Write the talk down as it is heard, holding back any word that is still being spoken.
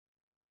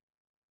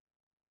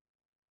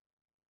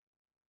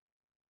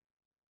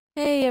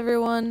Hey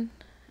everyone,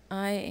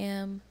 I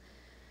am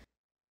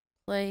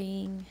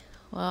playing,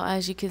 well,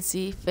 as you can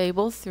see,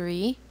 Fable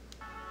 3.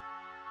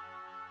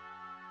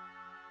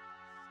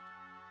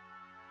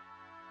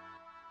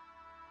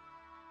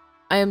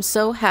 I am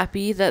so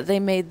happy that they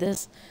made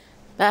this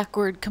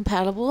backward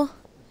compatible.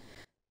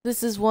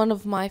 This is one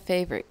of my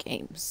favorite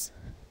games.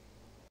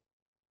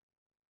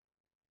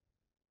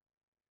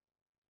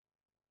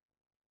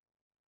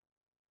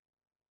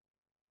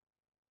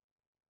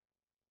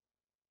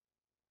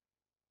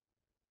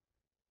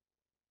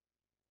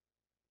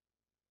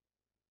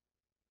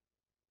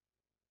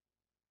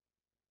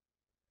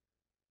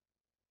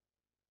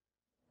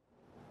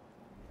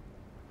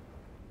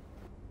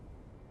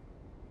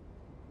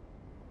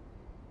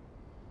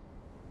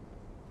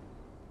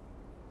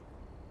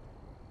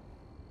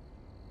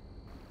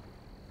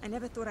 I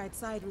never thought I'd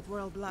side with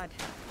royal blood,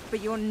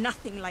 but you're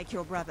nothing like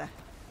your brother.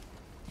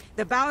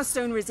 The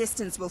Bowerstone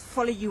resistance will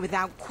follow you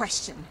without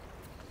question.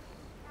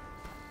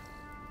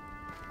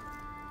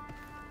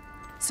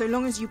 So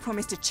long as you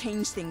promise to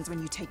change things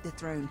when you take the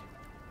throne.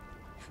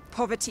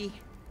 Poverty,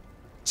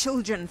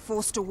 children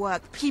forced to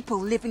work, people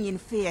living in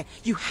fear.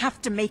 You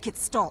have to make it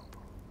stop.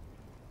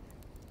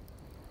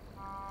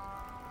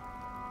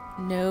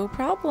 No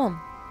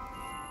problem.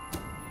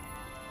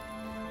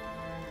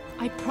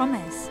 I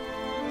promise.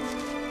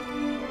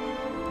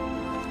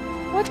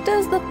 What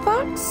does the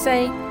fox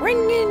say?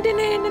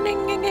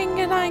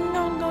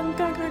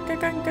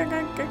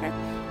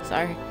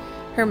 Sorry,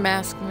 her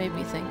mask made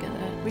me think of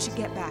that. We should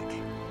get back.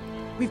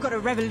 We've got a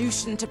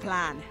revolution to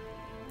plan.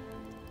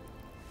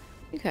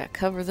 You gotta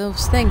cover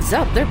those things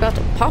up. They're about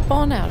to pop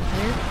on out of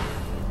there.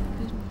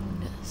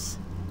 Goodness.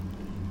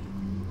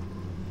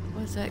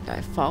 What's that guy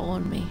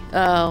following me?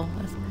 Oh.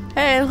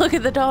 Hey, look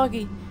at the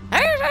doggy.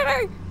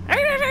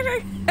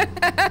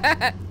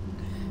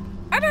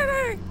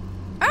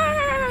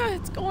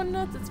 It's going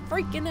nuts. It's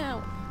freaking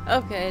out.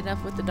 Okay,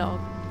 enough with the dog.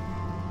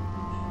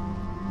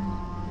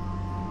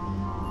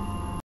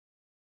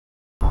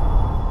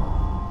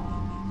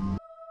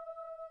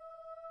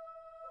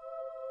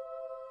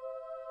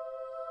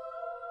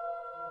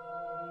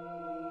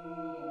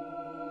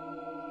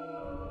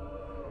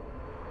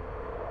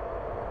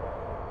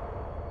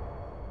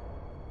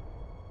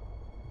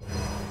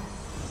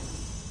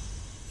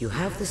 You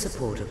have the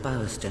support of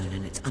Bowerstone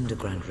and its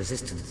underground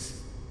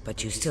resistance,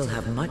 but you still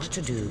have much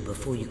to do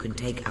before you can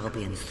take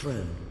Albion's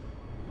throne.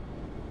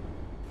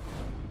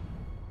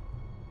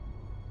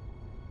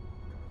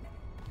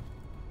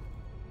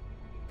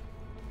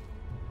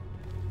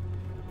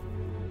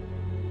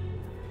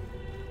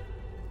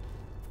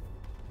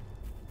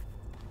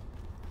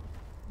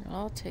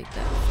 I'll take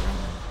that throne.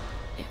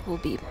 It will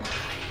be mine.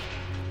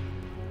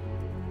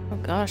 Oh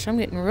gosh, I'm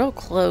getting real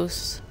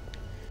close.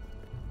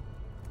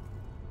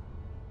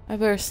 I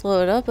better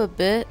slow it up a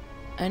bit.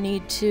 I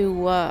need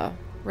to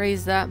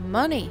raise that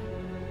money.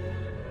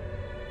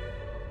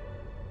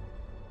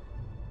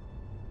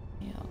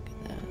 Yeah, I'll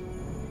get that.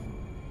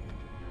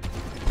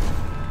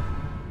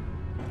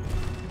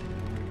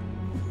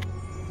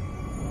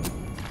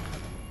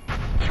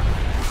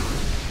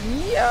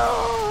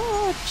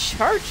 Yo!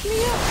 Charge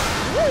me up!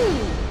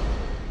 Woo!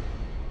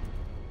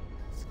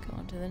 Let's go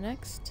on to the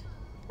next.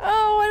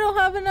 Oh, I don't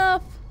have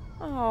enough!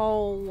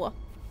 Oh.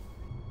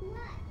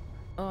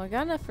 Oh, I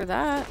got enough for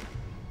that.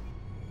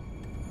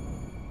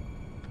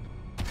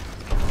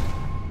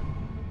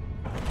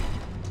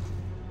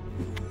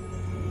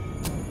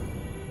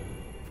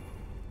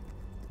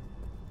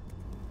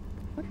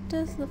 What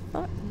does the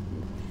fuck?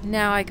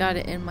 Now I got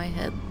it in my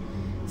head.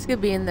 It's gonna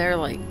be in there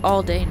like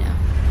all day now.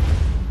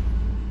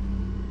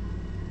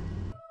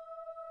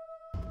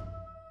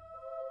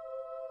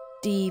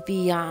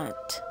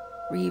 Deviant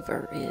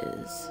Reaver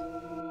is.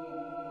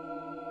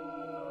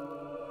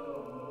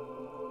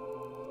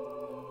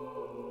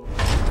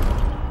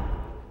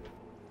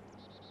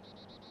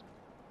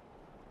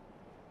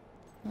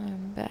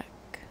 I'm back.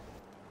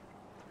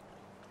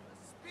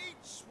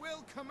 Speech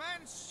will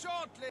commence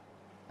shortly.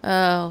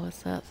 Oh,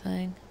 what's that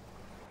thing?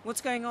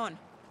 What's going on?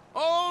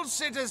 All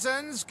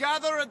citizens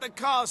gather at the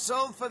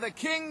castle for the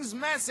king's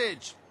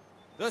message.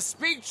 The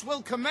speech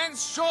will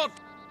commence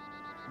shortly.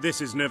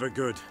 This is never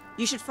good.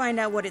 You should find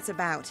out what it's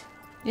about.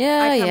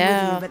 Yeah, I come with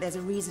yeah. you, but there's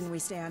a reason we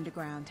stay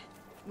underground.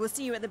 We'll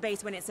see you at the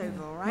base when it's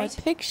over, all My right?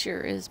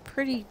 picture is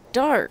pretty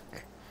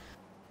dark.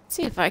 Let's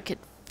see if I could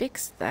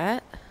fix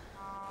that.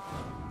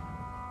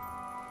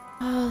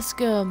 Let's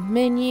go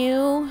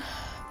menu,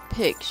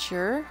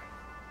 picture.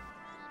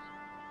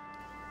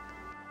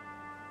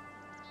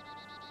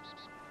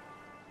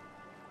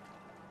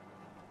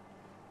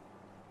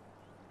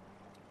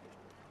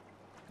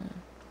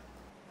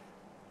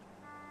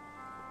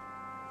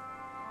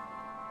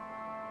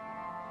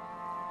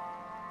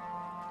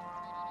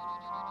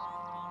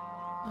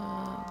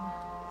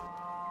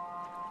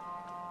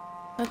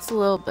 That's a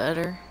little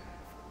better.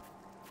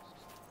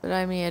 But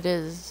I mean, it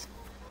is.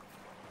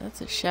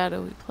 That's a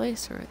shadowy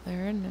place right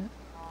there, isn't it?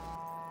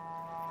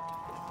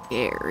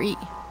 Scary.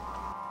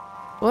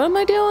 What am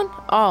I doing?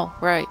 Oh,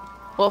 right.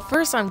 Well,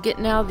 first I'm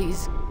getting out of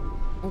these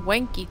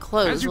wanky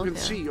clothes. As you Look can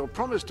at see, it. your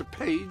promise to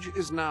Paige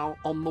is now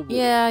on the wall.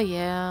 Yeah,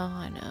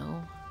 I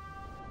know.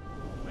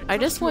 I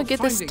just want to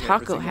get this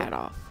taco hat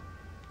off.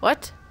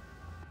 What?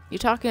 You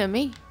talking to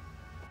me?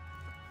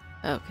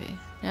 Okay,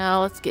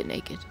 now let's get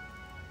naked.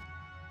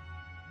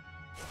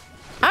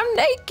 I'm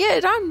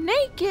naked! I'm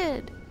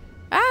naked!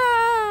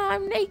 Ah,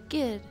 I'm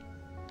naked!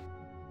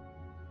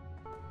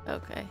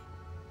 Okay.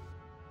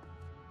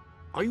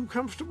 Are you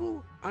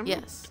comfortable? I'm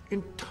Yes. not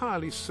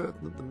entirely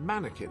certain that the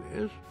mannequin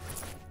is.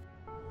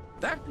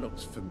 That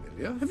looks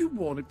familiar. Have you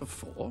worn it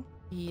before?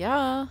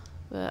 Yeah,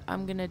 but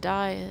I'm gonna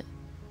dye it.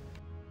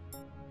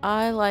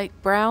 I like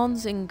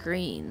browns and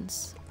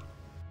greens.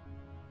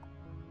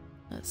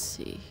 Let's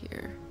see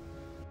here.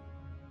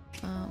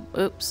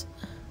 Oops.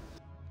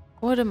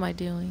 What am I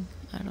doing?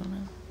 I don't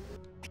know.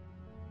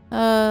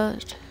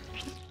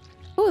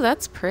 Oh,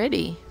 that's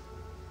pretty.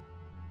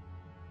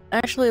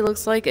 Actually,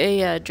 looks like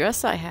a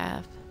dress I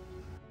have.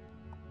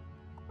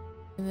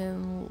 And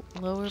then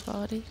lower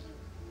body.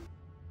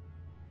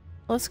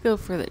 Let's go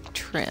for the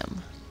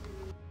trim.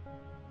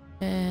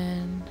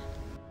 And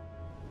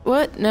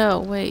what? No,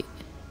 wait.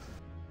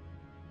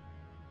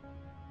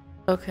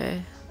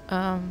 Okay.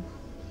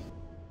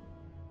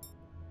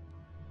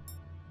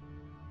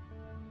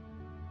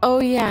 Oh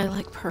yeah, I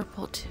like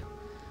purple too.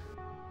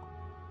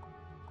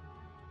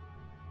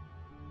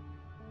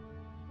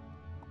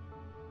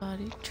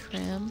 Body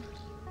trim.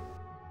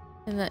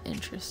 Isn't that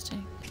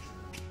interesting?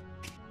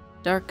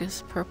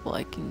 Darkest purple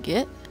I can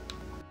get.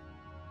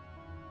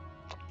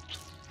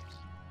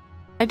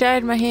 I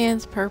dyed my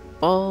hands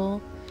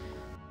purple.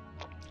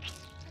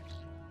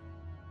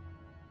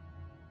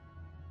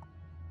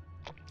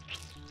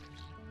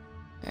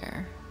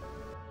 There.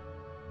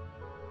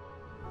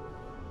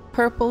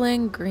 Purple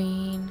and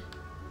green.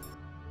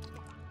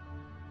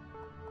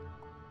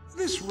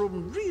 This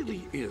room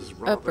really is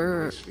rather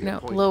Upper, nicely no,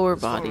 appointed lower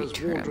as far body as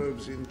trim.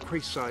 wardrobes in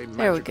quasi-magical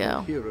There we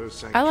go. hero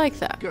I like sanctuaries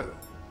that. go.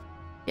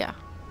 Yeah.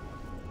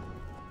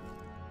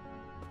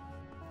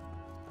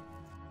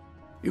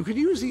 You can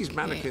use these Okay,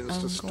 mannequins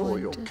I'm to store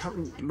going your to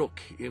current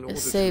look in order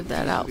save to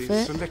that easily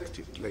outfit. select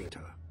it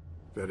later.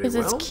 Very Because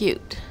well. it's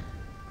cute.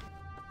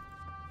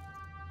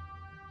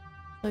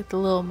 Like the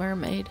Little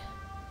Mermaid.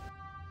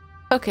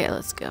 Okay,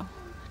 let's go.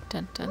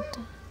 Dun, dun,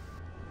 dun.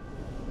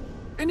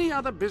 Any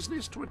other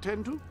business to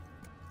attend to?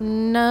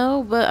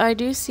 No, but I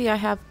do see I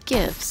have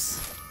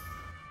gifts.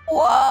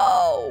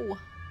 Whoa!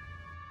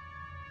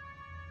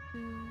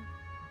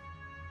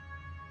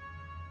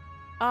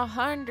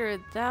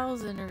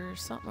 100,000 or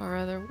something or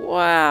other.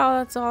 Wow,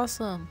 that's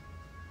awesome.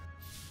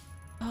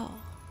 Oh,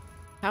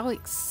 how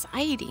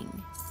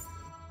exciting.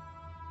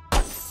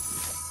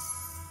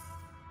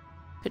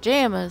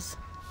 Pajamas.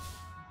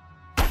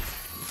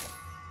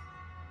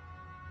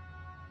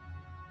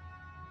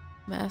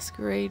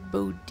 Masquerade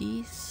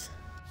Bodice.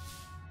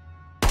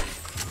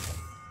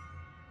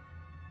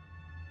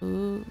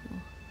 Ooh.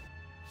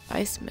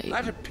 Ice Maiden.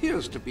 That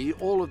appears to be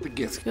all of the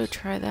gifts. Let's go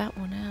try that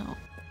one out.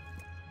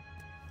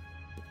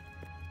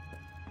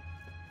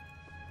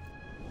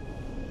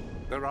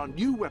 There are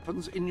new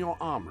weapons in your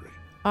armory.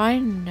 I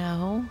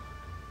know.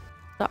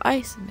 The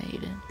Ice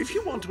Maiden. If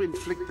you want to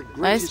inflict the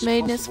greatest Ice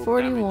Maiden is possible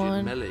damage in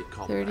 41, melee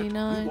combat,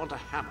 39, you want a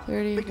hammer.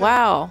 30. Bigger,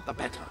 Wow. the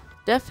better.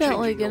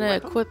 Definitely Changing your gonna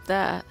weapon? equip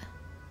that.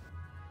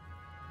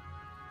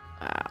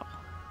 Wow.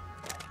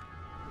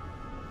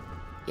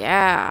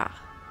 Yeah.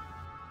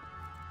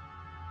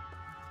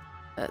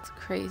 That's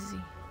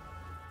crazy.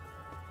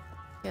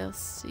 Okay, let's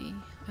see.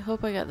 I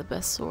hope I got the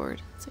best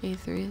sword. It's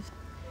A3.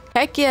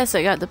 Heck yes,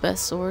 I got the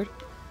best sword.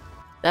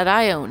 That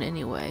I own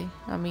anyway.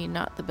 I mean,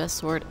 not the best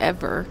sword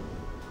ever.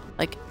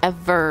 Like,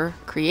 ever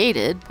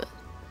created, but...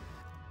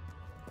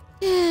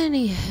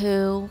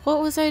 Anywho,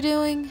 what was I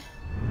doing?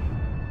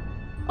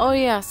 Oh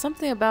yeah,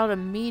 something about a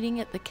meeting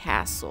at the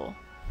castle.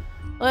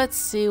 Let's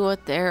see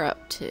what they're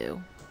up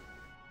to.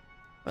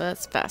 Well,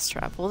 let's fast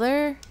travel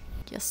there.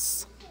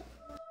 Yes.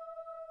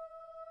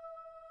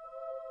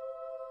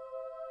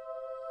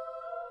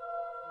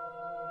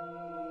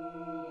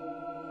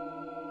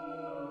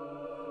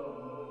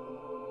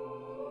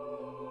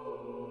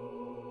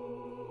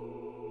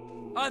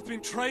 I've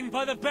been trained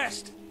by the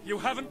best. You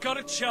haven't got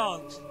a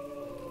chance.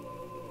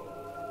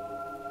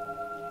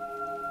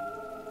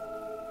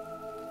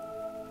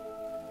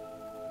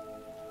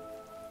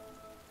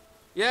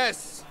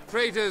 Yes,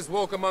 traitors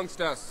walk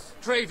amongst us.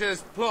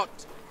 Traitors plot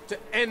to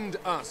end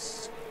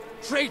us.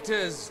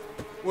 Traitors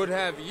would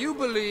have you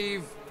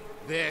believe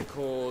their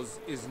cause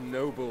is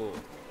noble.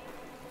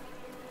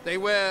 They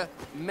wear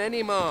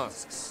many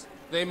masks.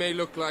 They may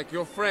look like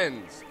your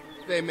friends.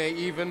 They may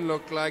even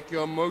look like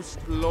your most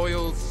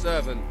loyal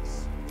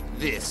servants.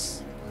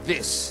 This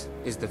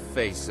is the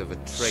face of a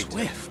traitor.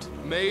 Swift.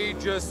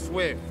 Major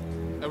Swift,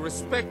 a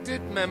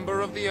respected member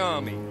of the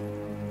army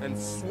and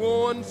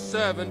sworn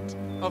servant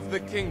of the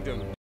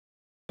kingdom,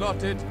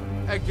 plotted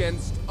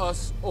against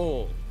us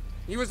all.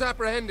 He was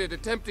apprehended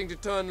attempting to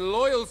turn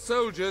loyal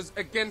soldiers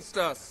against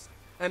us,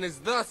 and is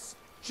thus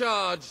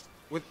charged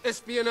with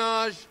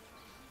espionage,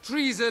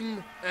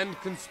 treason, and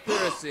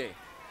conspiracy.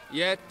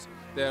 Yet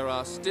there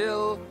are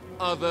still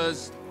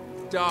others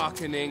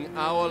darkening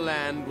our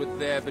land with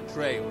their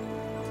betrayal.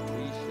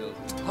 We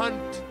shall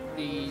hunt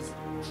these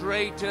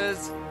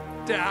traitors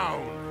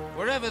down,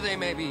 wherever they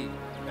may be,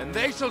 and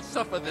they shall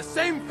suffer the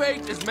same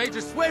fate as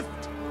Major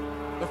Swift,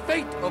 the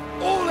fate of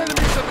all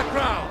enemies of the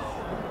Crown.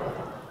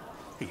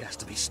 He has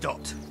to be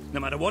stopped. No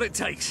matter what it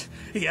takes,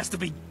 he has to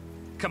be...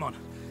 Come on,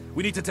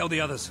 we need to tell the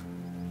others.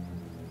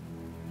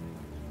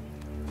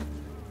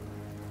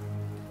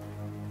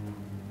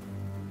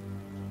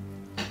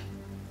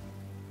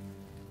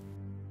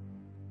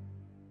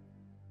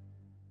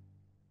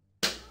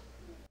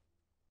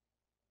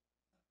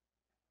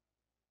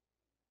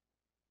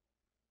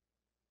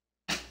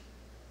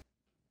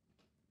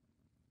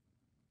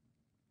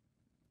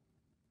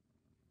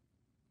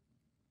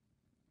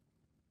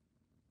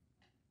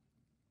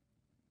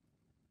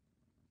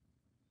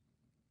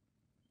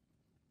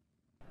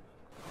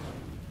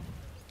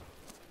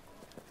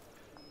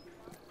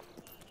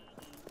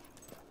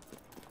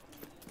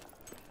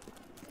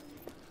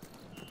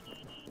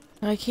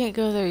 I can't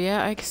go there yet.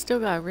 I still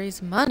gotta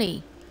raise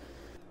money.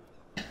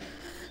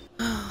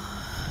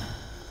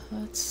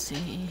 Let's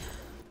see.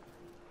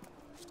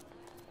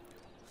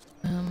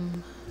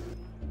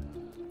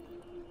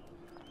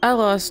 I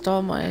lost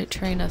all my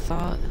train of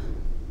thought.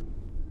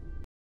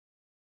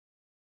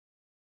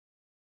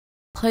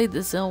 Played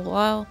this in a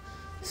while,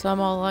 so I'm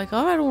all like,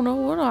 I don't know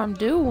what I'm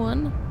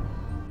doing.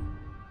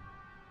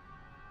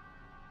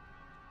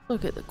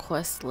 Look at the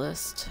quest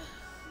list.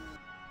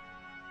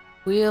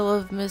 Wheel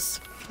of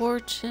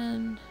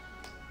Misfortune.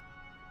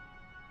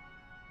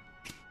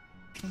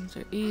 Things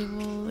are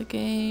evil, the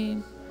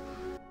game.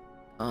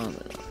 Oh,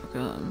 but I've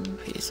forgotten.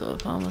 Piece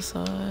of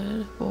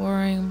homicide.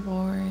 Boring,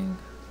 boring.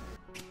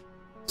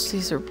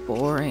 These are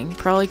boring.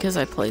 Probably because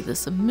I played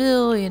this a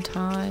million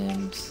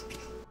times.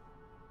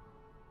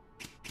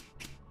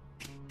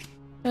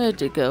 I had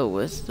to go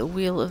with the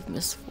Wheel of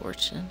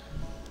Misfortune.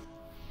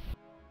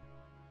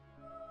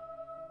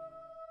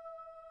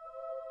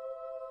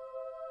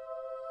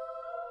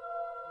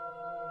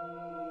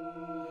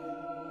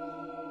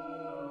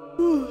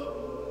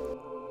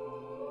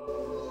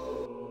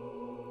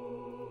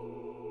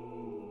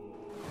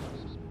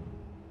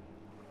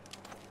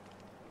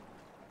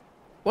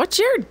 What's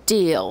your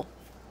deal?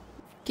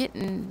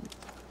 Getting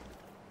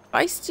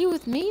feisty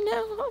with me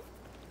now?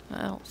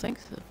 I don't think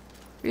so.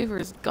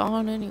 River's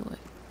gone anyway.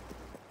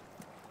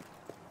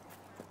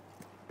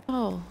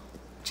 Oh,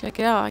 check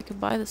it out. I could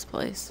buy this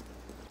place.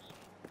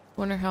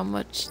 Wonder how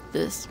much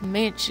this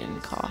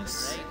mansion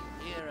costs.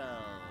 Great hero,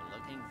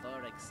 looking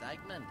for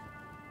excitement.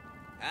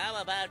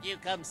 How about you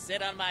come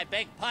sit on my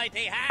big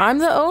pointy hat? I'm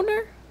the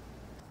owner?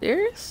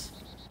 Serious?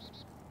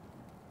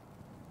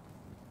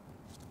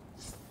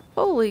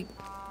 Holy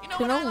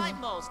You know what I like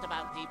most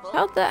about people?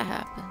 How'd that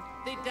happen?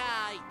 They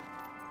die.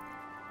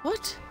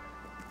 What?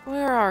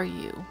 Where are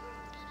you?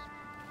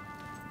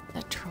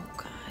 That troll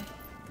guy.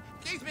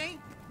 Excuse me,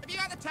 have you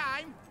got the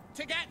time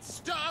to get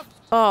stuffed?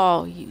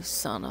 Oh, you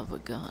son of a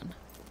gun.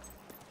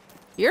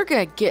 You're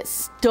gonna get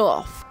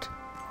stuffed.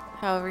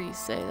 However you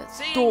say that.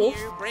 Seeing Stuffed.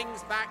 you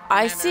brings back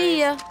I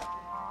see ya.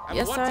 I'm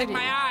Yes, I wanting do.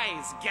 my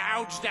eyes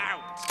gouged out.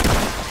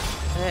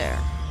 There.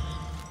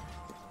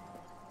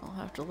 I'll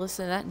have to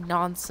listen to that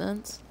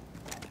nonsense.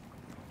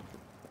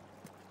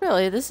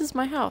 Really, this is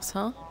my house,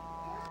 huh?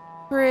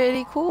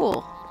 Pretty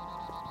cool.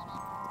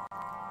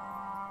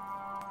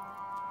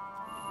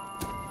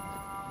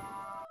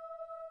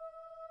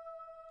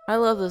 I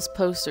love those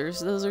posters.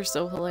 Those are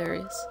so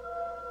hilarious.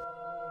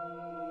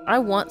 I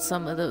want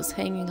some of those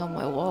hanging on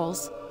my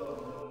walls.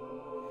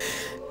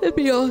 That'd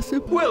be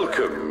awesome.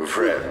 Welcome,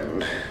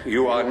 friend.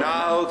 You are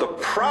now the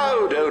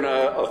proud owner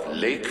of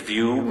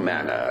Lakeview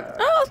Manor.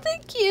 Oh,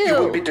 thank you. You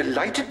will be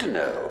delighted to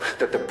know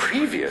that the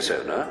previous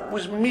owner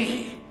was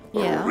me.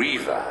 Yeah.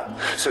 Riva.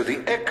 So the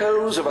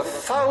echoes of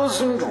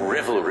 1,000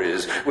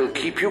 revelries will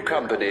keep you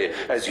company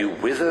as you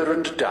wither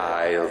and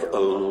die of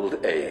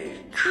old age.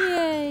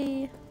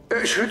 Yay.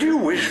 Should you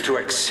wish to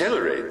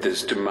accelerate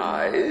this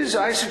demise,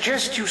 I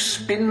suggest you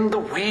spin the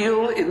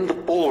wheel in the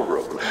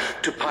ballroom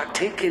to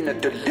partake in a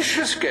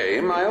delicious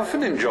game I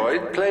often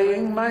enjoyed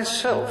playing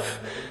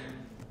myself.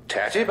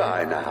 Tatty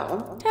bye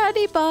now.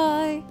 Tatty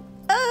bye.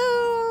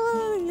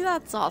 Oh,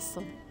 that's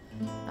awesome.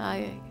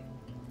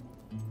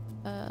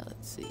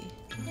 Let's see.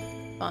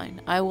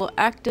 Fine. I will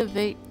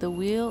activate the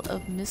Wheel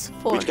of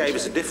Misfortune. Which gave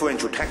us a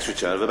differential tax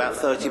return of about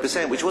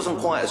 30%, which wasn't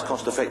quite as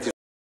cost effective,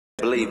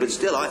 I believe, but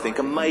still I think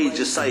a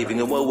major saving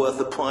and well worth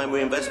the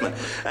primary investment.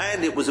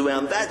 And it was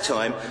around that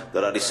time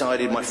that I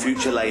decided my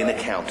future lay in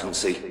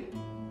accountancy.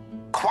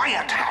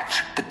 Quiet,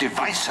 Hatch. The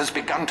device has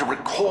begun to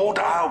record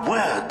our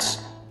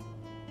words.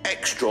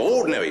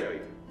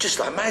 Extraordinary. Just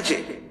like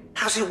magic.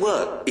 How's it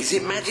work? Is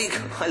it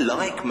magic? I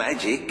like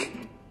magic.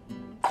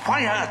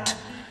 Quiet.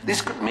 This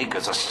could make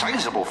us a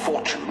sizable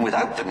fortune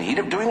without the need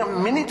of doing a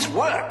minute's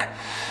work.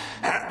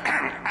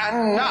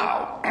 And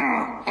now...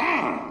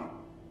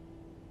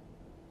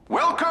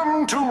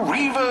 Welcome to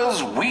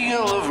Reaver's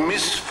Wheel of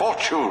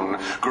Misfortune.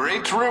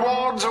 Great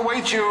rewards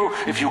await you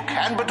if you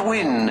can but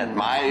win at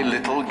my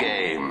little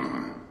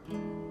game.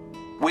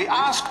 We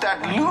ask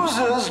that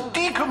losers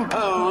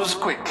decompose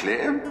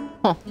quickly.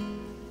 Huh.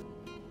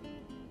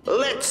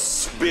 Let's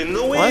spin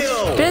the wheel!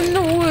 Let's spin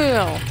the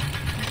wheel!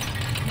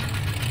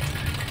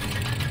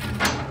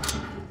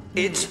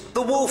 It's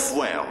the wolf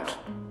round.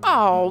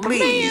 Oh,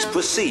 Please man.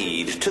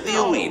 proceed to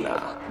the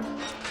arena.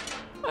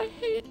 I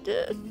hate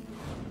this.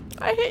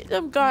 I hate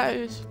them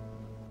guys.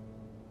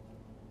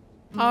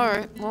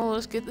 Alright, well,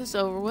 let's get this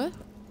over with.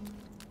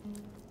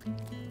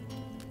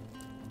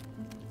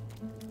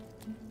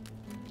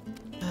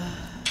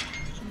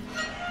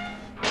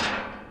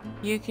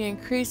 You can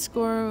increase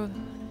score.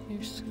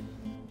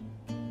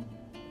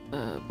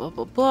 Blah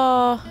blah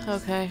blah.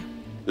 Okay.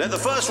 Let the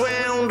first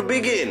round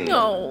begin.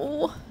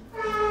 No.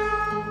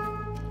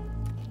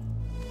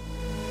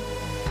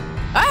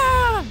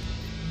 Ah!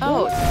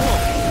 Oh, it's cool.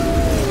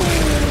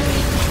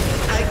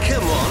 Hey,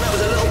 come on, that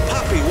was a little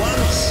puppy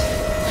once.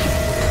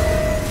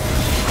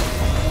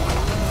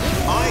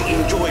 I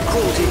enjoy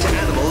cruelty to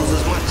animals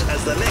as much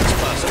as the next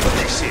person, but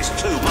this is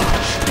too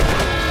much.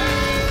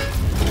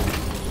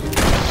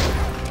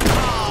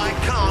 Oh, I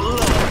can't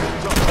look.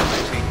 Not that I'm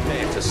actually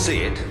there to see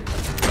it.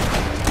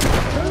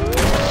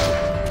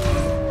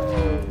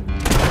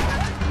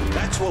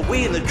 That's what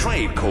we in the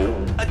trade call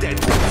a dead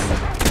wolf.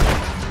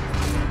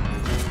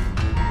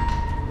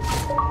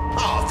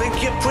 Oh, I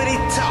think you're pretty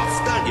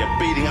tough, don't you,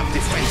 beating up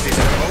defenseless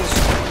animals?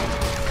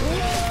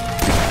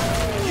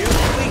 You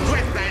won't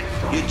regret that.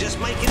 You're just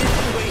making it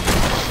hungry.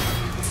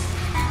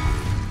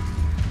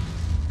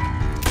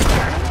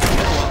 You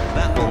know what?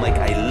 That will make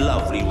a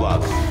lovely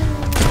rug.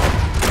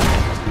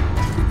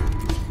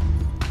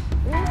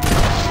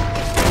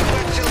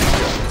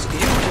 Congratulations! You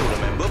killed a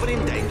member of an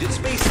endangered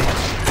species.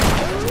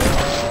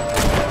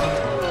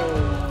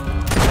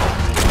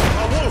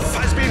 A wolf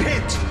has been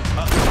hit!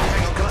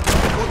 Hang on, can I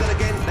record that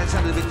again? That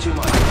sounded a bit too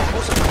much.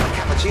 Also, got my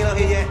cappuccino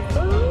here yet?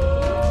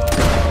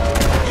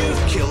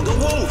 You've killed a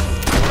wolf!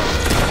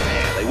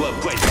 Yeah, they were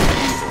bred to be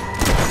evil.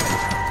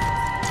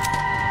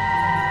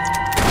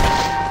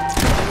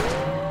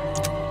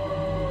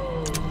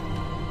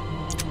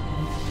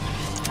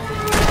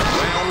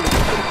 Round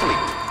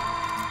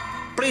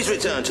complete. Please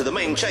return to the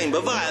main chamber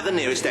via the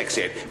nearest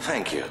exit.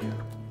 Thank you.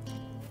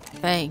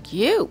 Thank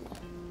you.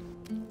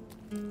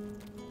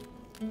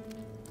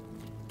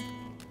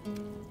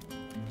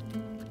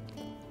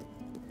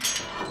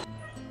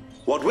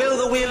 What will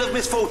the Wheel of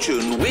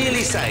Misfortune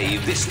really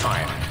save this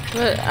time?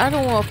 But I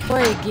don't want to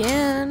play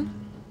again.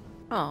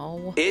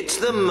 Oh. It's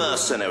the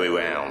mercenary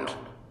round.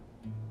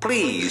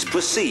 Please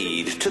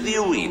proceed to the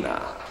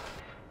arena.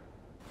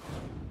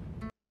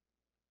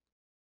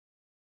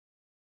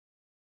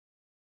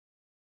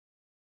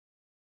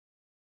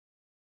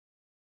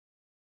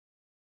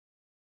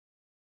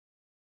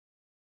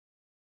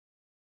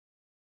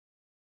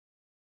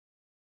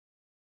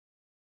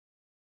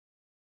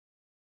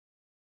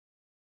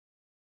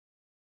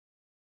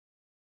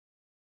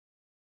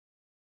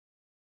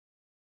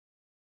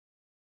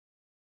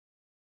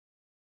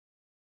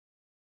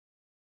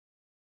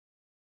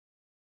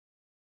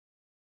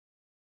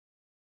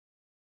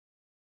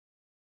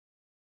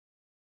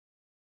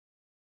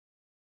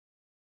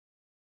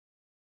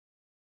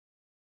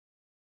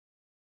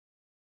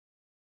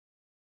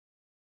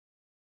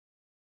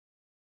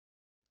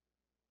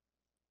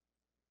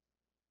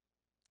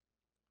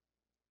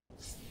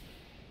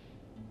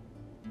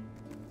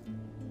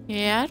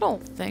 Yeah, I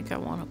don't think I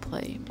want to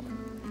play anymore.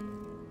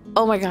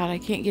 Oh my god, I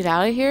can't get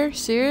out of here?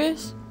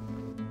 Serious?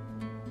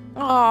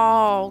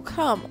 Oh,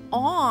 come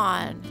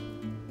on.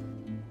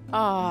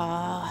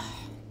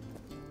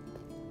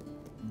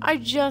 I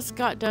just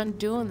got done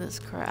doing this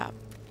crap.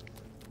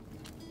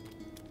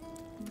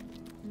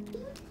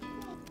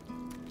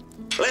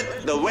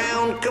 Let the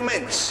round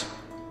commence.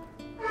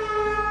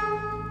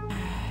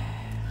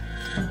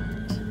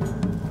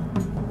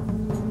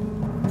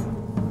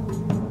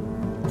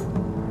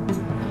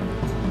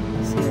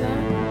 See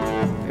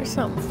that? There's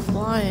something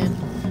flying.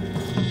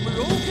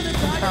 We're all gonna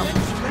die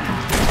eventually.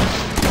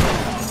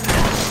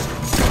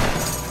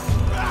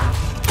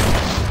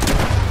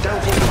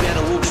 Don't think you'll be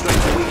able to walk straight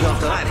a week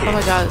after that Oh hit.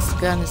 my god, this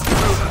gun is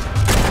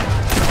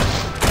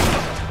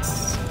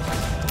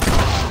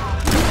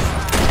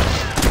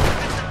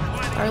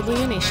hardly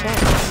any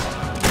shots.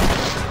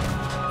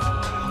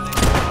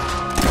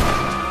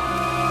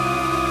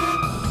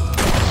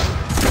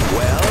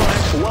 Well,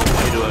 that's one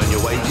way to earn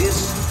your wages.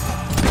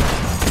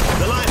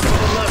 The life of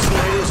a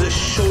mercenary is a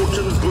short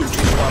and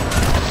brutish one.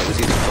 It was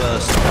his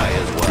first day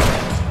as well.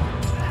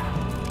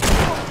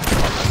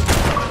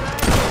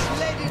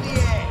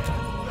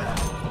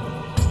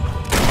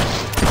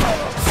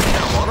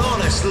 Come on,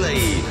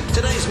 honestly.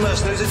 Today's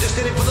mercenaries are just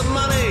in it for the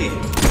money.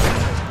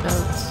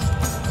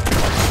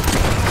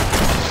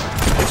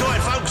 It's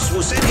alright, folks.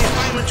 We'll send his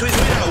payment to his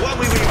widow, won't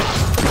we, Reaver?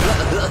 I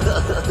love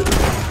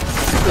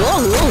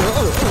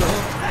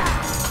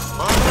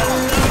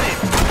it.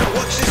 I could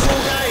watch this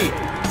all day.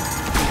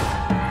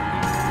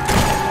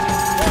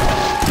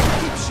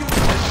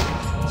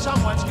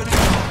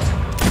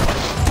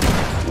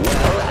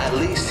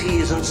 he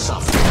isn't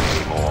suffering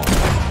anymore.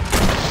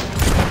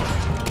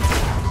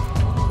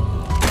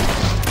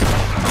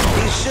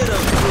 He should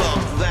have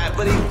blocked that,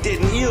 but he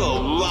didn't.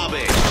 You're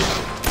rubbish.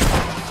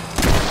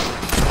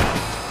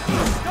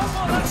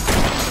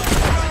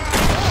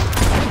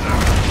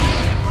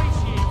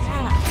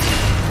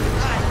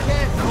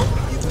 Careful,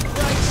 you could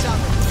break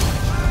something.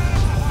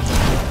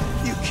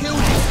 You killed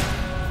him,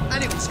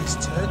 and it was his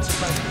turn to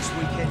make this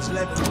weekend's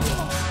level.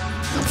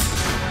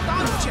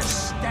 Don't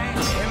just stand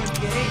there and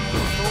get in.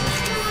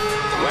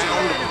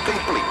 Round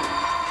complete.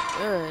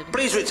 Good.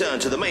 Please return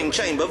to the main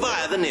chamber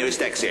via the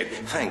nearest exit.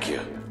 Thank you.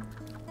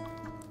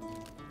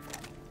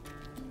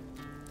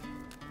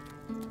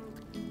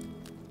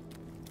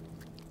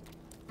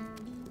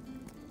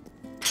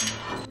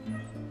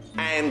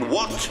 And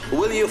what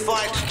will you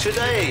fight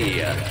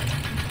today?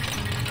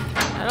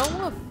 I don't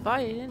want to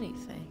fight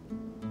anything.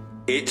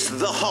 It's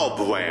the hob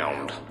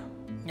round.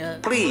 Yeah.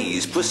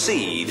 Please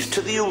proceed to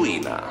the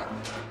arena.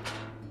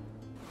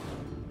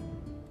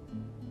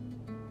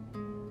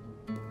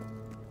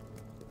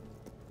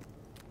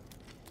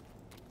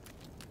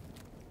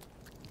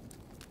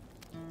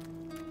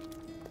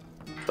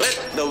 Let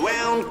the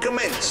round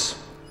commence.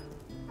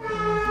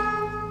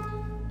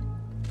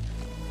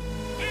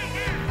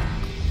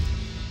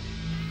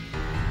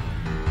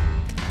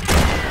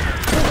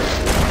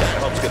 That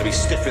hob's going to be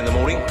stiff in the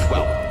morning.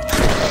 Well,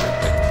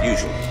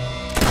 usually.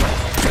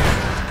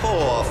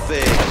 Poor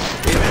thing.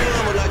 If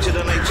anyone would like to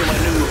donate to my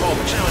new hob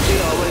charity,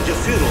 I'll arrange a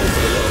funeral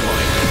for the little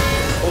mine.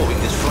 Or we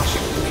can just flush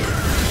it.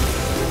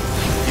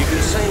 You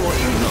can say what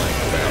you like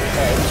about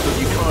hobs, but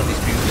you can't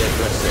dispute their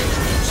dress sense.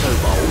 So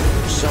bold,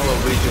 so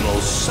original,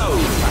 so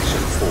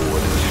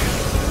fashion-forward.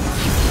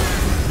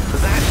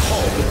 That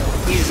hob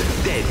is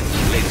dead,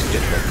 ladies and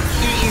gentlemen.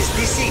 He is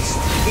deceased.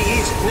 He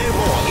is no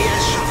more. He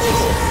has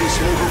shuffled off this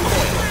mortal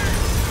coil.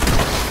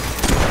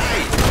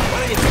 Hey,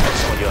 why don't you pick up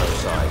some of your own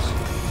size?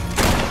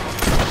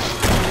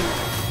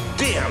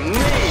 Dear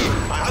me!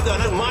 I hope there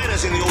are no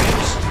miners in the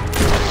audience.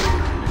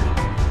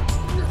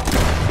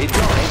 He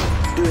died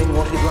doing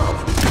what he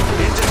loved.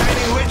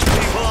 Entertaining rich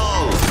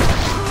people!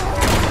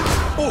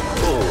 Oh,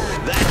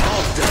 that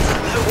hob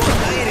doesn't know what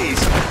day it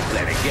is.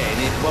 Then again,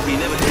 it probably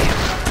never did.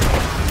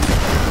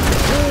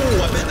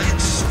 Oh, I bet that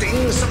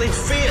stings something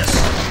fierce.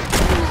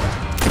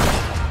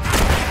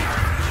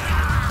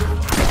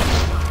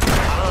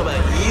 I don't know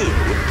about you,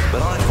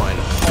 but I find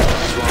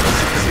hobs rather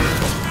sexy.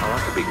 I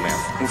like a big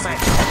mouth. In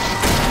fact, I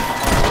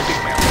like a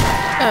big mouth.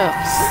 Oh,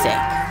 sick.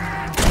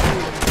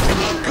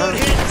 A good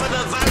hit for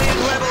the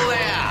valiant rebel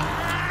there.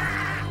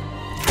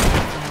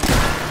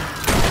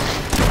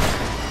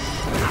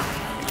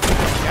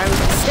 I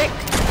was sick.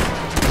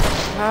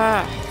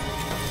 Ah.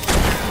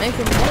 Make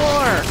him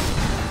more.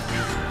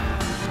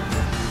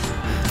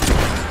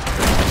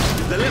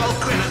 The little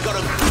critter got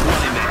a good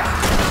one in there.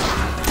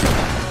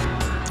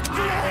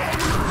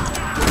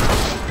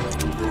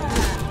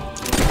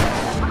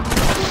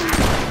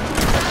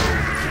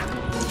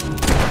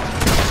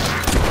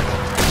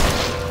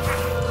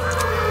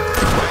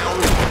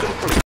 Round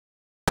complete.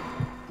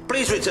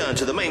 Please return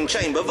to the main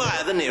chamber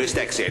via the nearest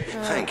exit.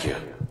 Thank you.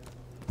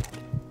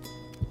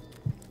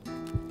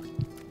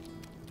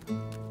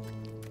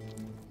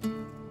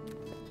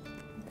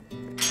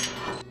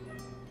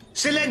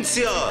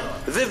 Silencio!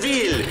 The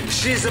wheel!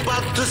 She's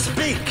about to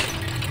speak!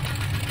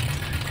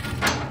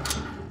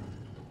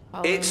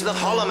 It's the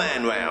Hollow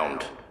Man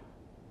round.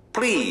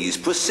 Please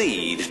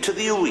proceed to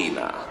the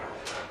arena.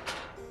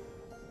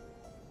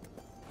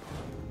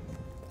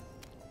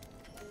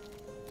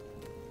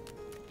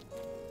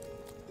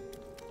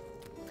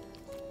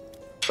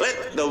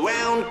 Let the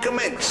round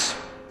commence.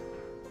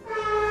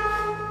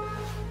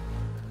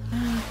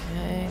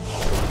 Okay.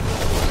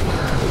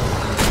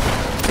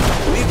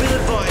 We've been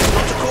advised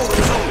not to call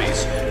them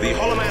zombies. The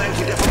Hollow Man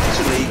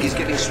Anti-Defamation League is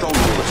getting stronger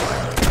all the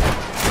time.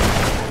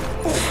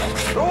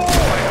 Oh,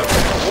 I hope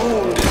that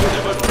wound isn't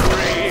of a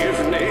grave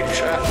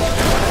nature.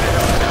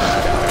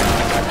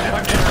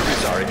 I'm terribly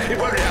sorry. It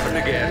won't happen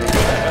again.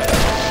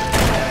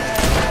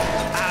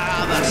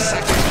 Ah, the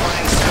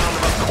satisfying sound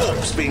of a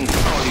corpse being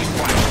thoroughly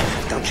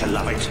thrashed. Don't you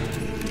love it?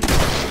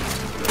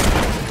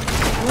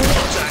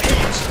 What a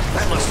hit!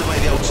 That must have made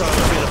the old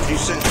timer feel a few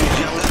centuries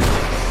younger.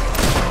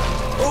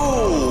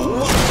 Oh,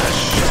 what a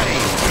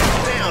shame!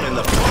 Down in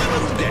the prime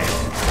of death.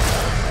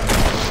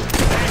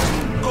 That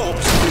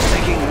corpse is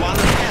taking one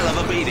hell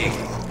of a beating.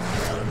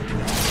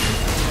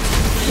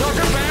 Not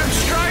a bad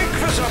strike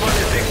for someone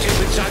addicted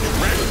with such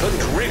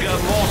rampant rigor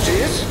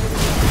mortis.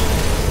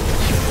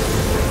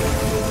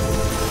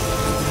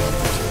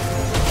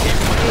 If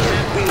he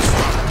had been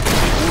struck,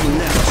 it would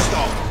never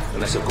stop.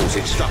 Unless, of course,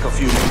 it struck a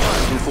few more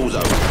times and falls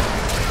over.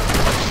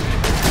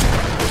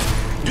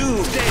 Do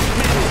dead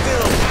men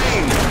feel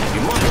pain?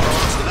 You might want to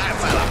answer that,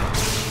 fella.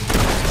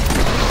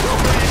 Not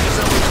bad for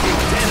someone who's been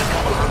dead a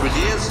couple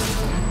 100 years.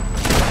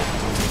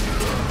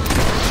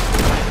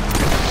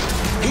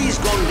 He's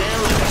gone down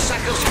like a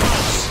sack of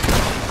spuds.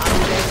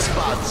 Undead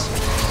spuds.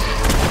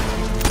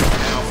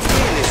 Our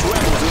fearless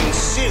rebels are in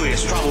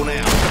serious trouble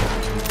now.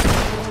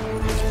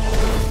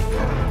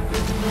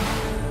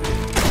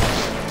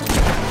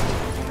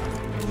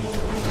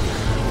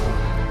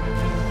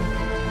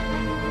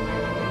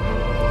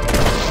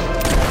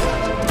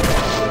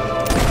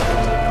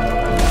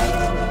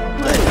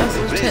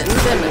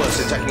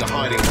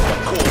 hiding from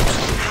a corpse.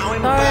 How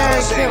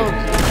embarrassing!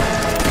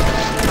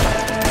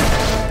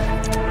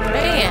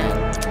 Man.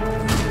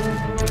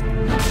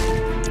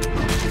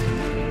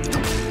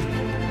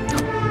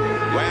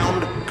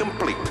 Round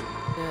complete.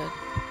 Good.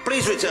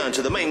 Please return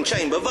to the main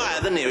chamber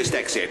via the nearest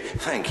exit.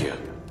 Thank you.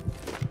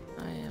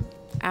 I am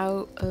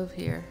out of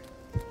here.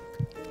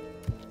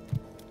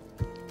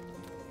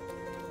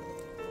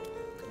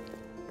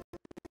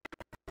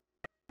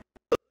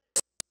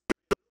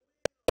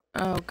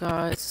 Oh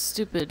god,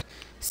 stupid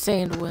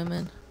sand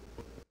women.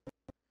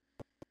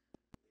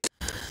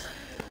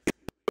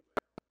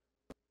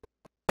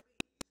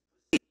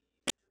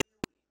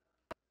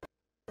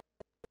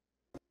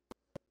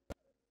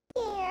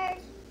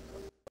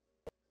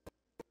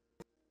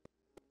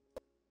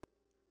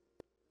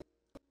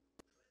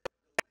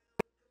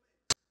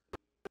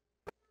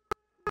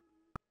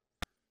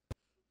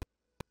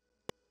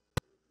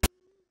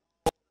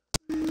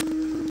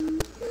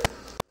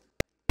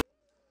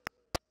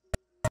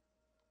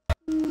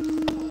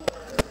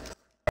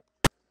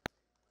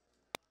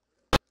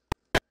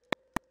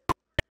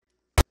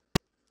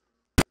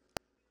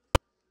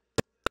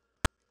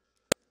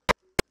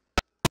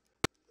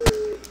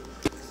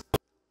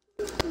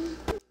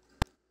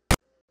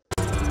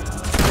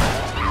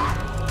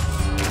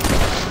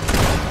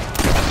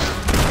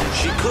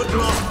 Could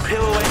not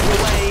pirouette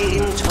away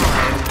in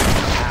time.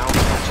 How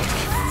magic.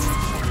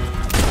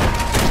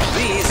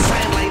 These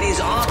sand ladies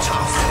are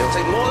tough. It'll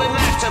take more than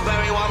that to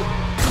bury one.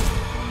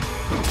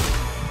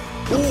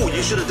 Ooh,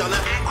 you should have done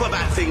that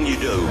acrobat thing you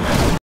do.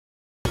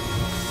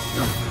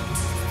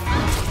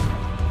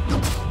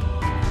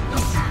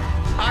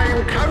 I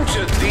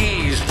encountered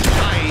these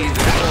lithe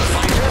battle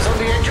fighters on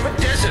the edge of a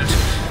desert.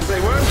 They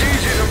weren't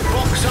easy to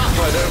box up,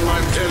 I don't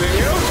mind telling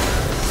you.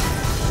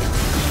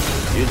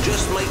 You're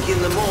just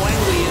making them more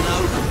angry, you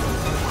know.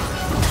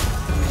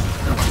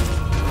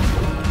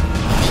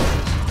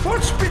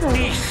 What's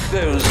beneath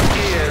those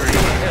eerie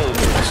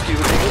helmets, do you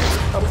think?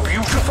 A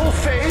beautiful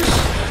face?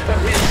 A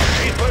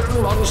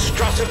misshapen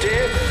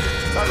monstrosity?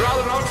 I'd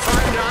rather not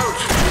find out,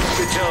 truth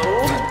be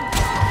told.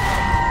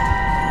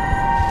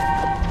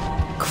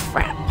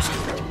 Crap.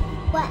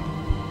 What?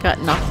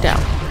 Got knocked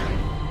out.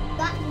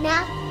 Got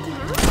knocked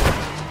out?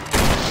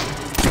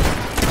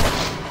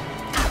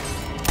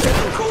 They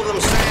don't call them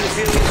sand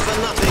furies for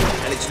nothing,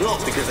 and it's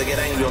not because they get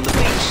angry on the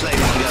beach,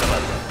 ladies and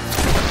gentlemen.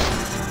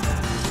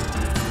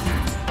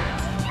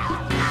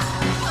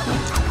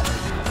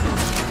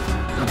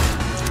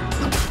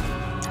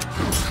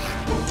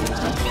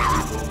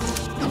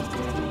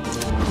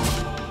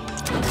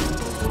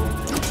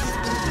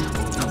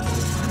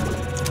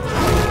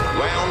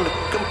 Round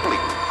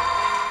complete.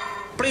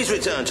 Please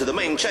return to the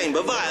main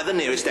chamber via the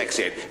nearest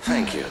exit.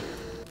 Thank you.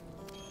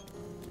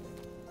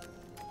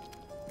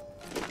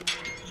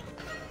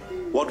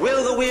 What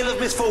will the Wheel of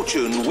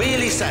Misfortune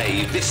really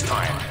say this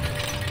time?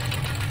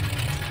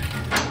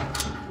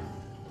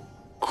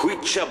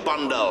 Creature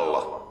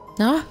bundle.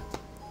 Huh?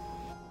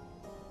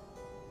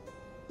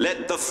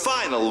 Let the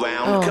final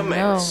round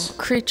commence. No.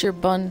 Creature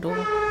bundle.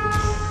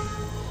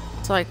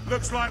 It's like...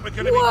 Looks like we're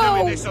going to be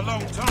doing this a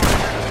long time.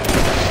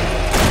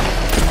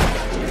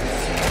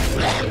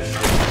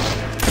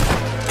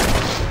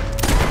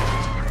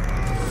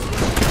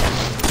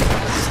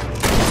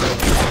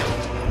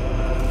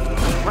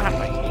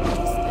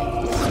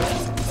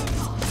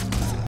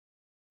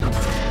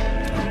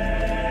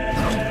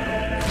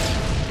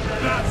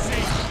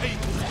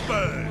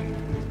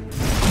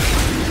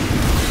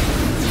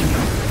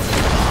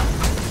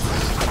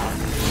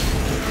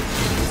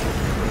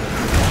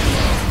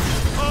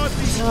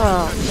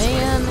 Oh,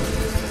 man.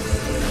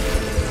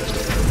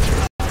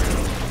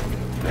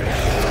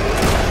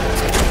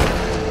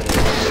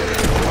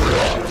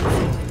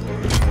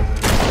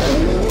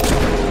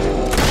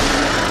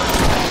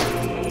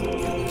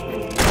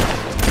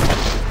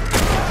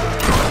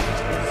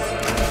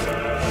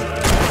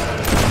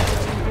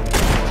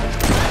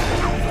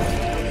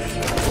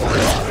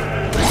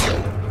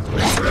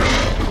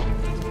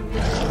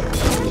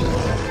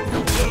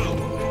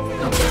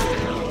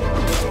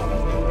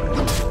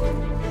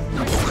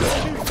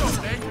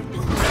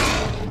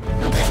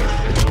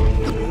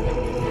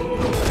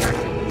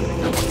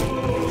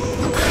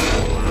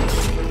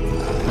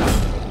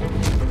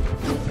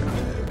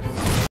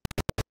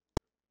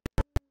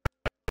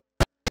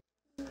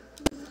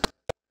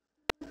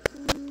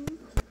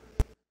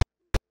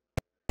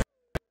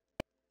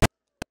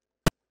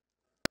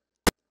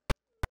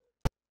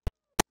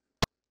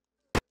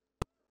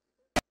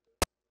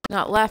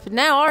 Not laughing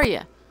now, are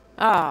you?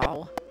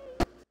 Oh.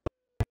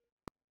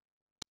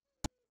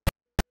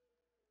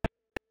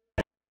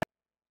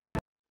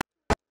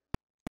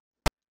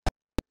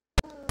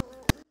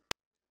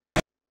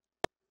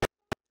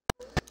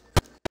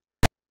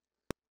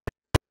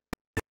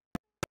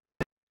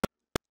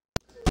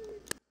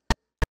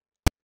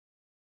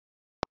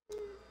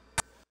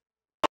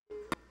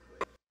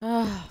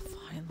 Ah,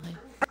 finally.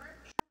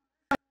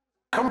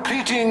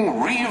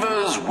 Completing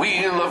Reaver's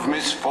Wheel of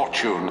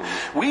Misfortune,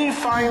 we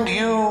find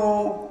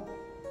you...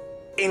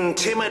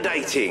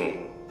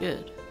 intimidating.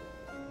 Good.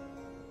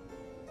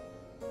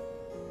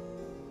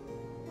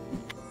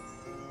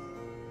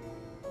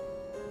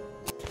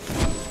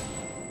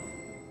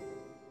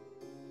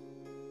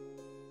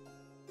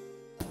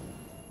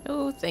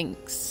 Oh,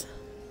 thanks.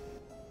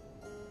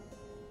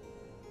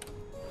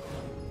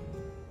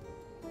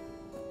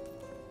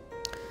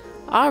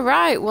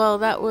 Alright, well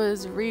that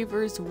was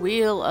Reaver's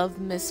Wheel of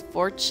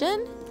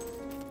Misfortune.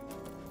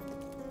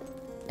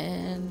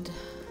 And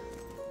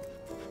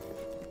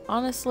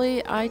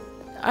honestly,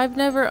 I've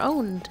never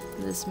owned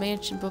this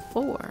mansion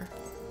before.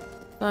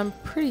 So I'm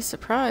pretty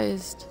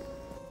surprised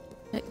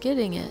at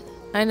getting it.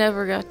 I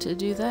never got to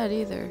do that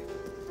either.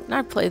 And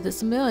I've played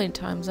this a million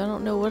times. I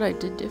don't know what I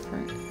did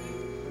different.